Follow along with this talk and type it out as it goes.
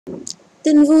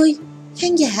Tin vui,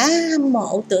 khán giả hâm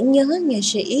mộ tưởng nhớ nghệ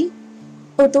sĩ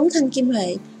ưu tú Thanh Kim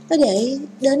Huệ có thể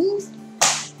đến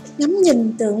ngắm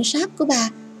nhìn tượng sáp của bà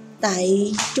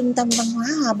tại Trung tâm Văn hóa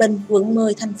Hòa Bình, Quận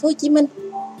 10, thành phố Hồ Chí Minh.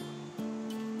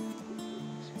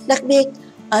 Đặc biệt,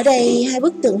 ở đây hai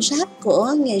bức tượng sáp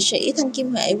của nghệ sĩ Thanh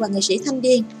Kim Huệ và nghệ sĩ Thanh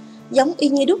Điền giống y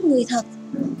như đúc người thật.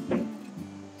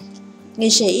 Nghệ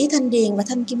sĩ Thanh Điền và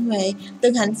Thanh Kim Huệ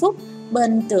từng hạnh phúc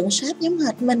bên tượng sáp giống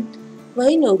hệt mình,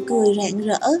 với nụ cười rạng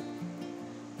rỡ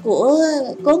của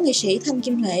cố nghệ sĩ Thanh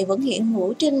Kim Huệ vẫn hiện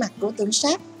hữu trên mặt của tượng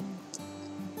sáp,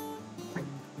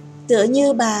 tựa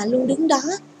như bà luôn đứng đó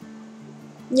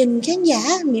nhìn khán giả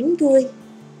mỉm cười.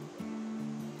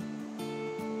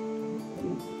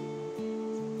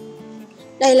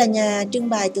 Đây là nhà trưng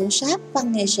bày tượng sáp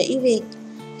văn nghệ sĩ Việt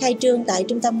khai trương tại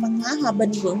Trung tâm Văn hóa Hòa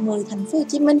Bình, Quận 10, thành phố Hồ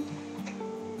Chí Minh.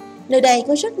 Nơi đây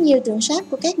có rất nhiều tượng sáp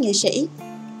của các nghệ sĩ.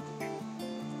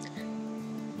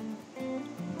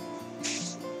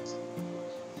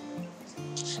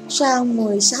 Sau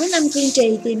 16 năm kiên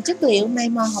trì tìm chất liệu, mày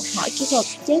mò học hỏi kỹ thuật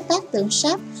chế tác tượng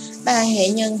sáp, ba nghệ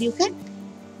nhân điêu khắc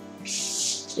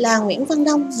là Nguyễn Văn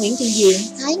Đông, Nguyễn Thị Diện,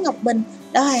 Thái Ngọc Bình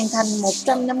đã hoàn thành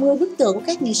 150 bức tượng của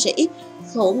các nghệ sĩ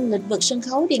thuộc lĩnh vực sân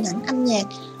khấu, điện ảnh, âm nhạc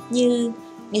như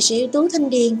nghệ sĩ ưu tú Thanh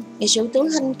Điền, nghệ sĩ ưu tú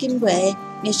Thanh Kim Huệ,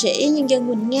 nghệ sĩ nhân dân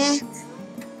Quỳnh Nga,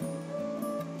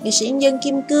 nghệ sĩ nhân dân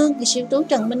Kim Cương, nghệ sĩ ưu tú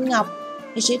Trần Minh Ngọc,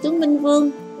 nghệ sĩ ưu tú Minh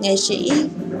Vương, nghệ sĩ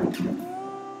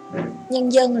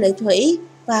nhân dân Lệ Thủy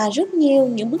và rất nhiều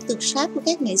những bức tượng sáp của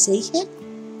các nghệ sĩ khác.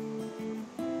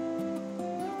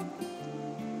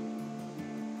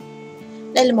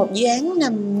 Đây là một dự án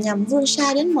nhằm vươn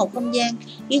xa đến một không gian,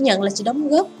 ghi nhận là sự đóng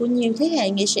góp của nhiều thế hệ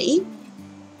nghệ sĩ,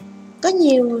 có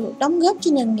nhiều đóng góp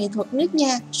cho nền nghệ thuật nước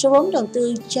nhà. Số vốn đầu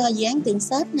tư cho dự án tượng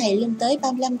sáp này lên tới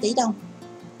 35 tỷ đồng.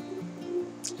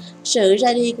 Sự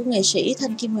ra đi của nghệ sĩ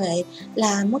Thanh Kim Huệ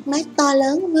là mất mát to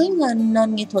lớn với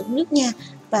nền nghệ thuật nước nhà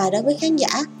và đối với khán giả.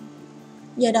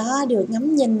 Do đó, được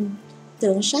ngắm nhìn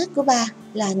tượng sáp của bà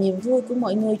là niềm vui của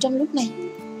mọi người trong lúc này.